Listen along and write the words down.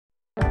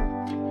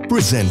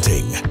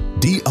Presenting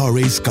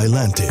DRA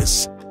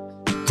Skylantis,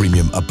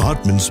 Premium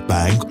Apartments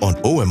Bank on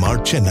OMR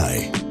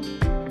Chennai.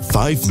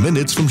 5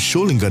 minutes from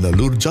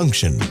Sholinganallur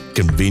Junction,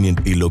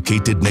 conveniently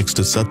located next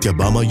to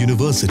Satyabama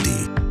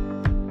University.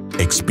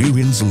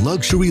 Experience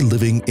luxury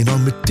living in our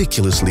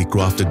meticulously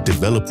crafted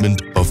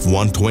development of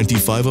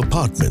 125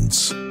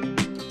 apartments.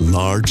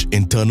 Large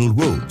internal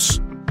roads.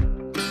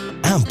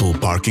 Ample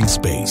parking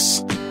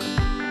space.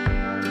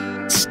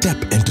 Step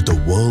into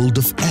the world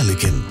of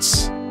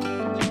elegance.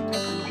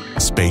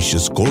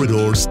 Spacious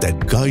corridors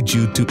that guide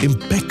you to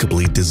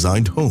impeccably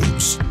designed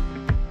homes.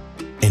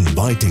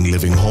 Inviting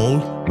living hall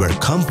where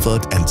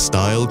comfort and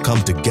style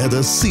come together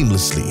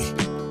seamlessly.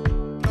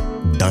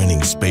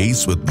 Dining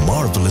space with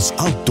marvelous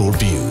outdoor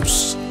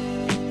views.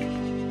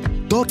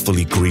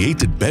 Thoughtfully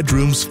created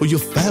bedrooms for your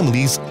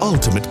family's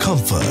ultimate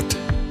comfort.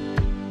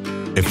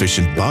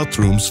 Efficient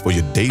bathrooms for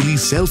your daily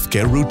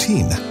self-care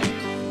routine.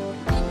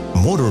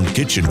 Modern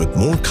kitchen with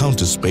more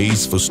counter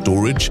space for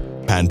storage,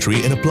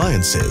 pantry and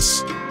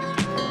appliances.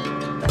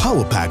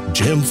 Power-packed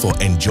gym for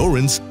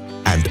endurance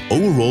and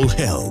overall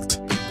health.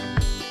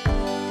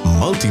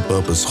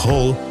 Multi-purpose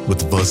hall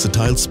with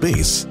versatile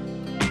space.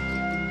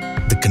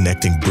 The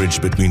connecting bridge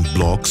between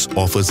blocks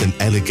offers an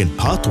elegant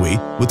pathway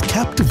with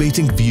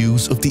captivating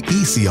views of the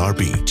ECR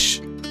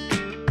beach.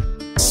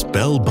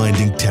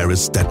 Spellbinding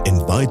terrace that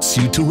invites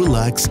you to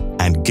relax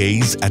and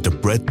gaze at a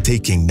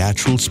breathtaking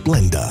natural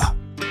splendor.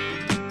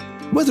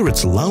 Whether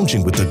it's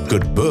lounging with a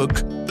good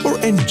book or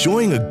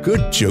enjoying a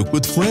good joke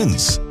with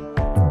friends,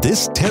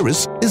 this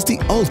terrace is the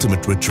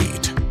ultimate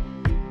retreat.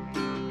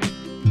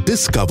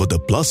 Discover the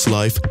plus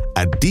life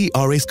at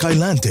DRA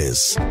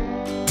Skylantis,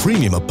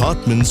 Premium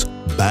Apartments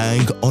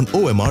Bank on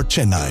OMR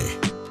Chennai.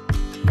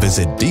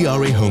 Visit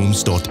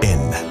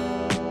drahomes.in.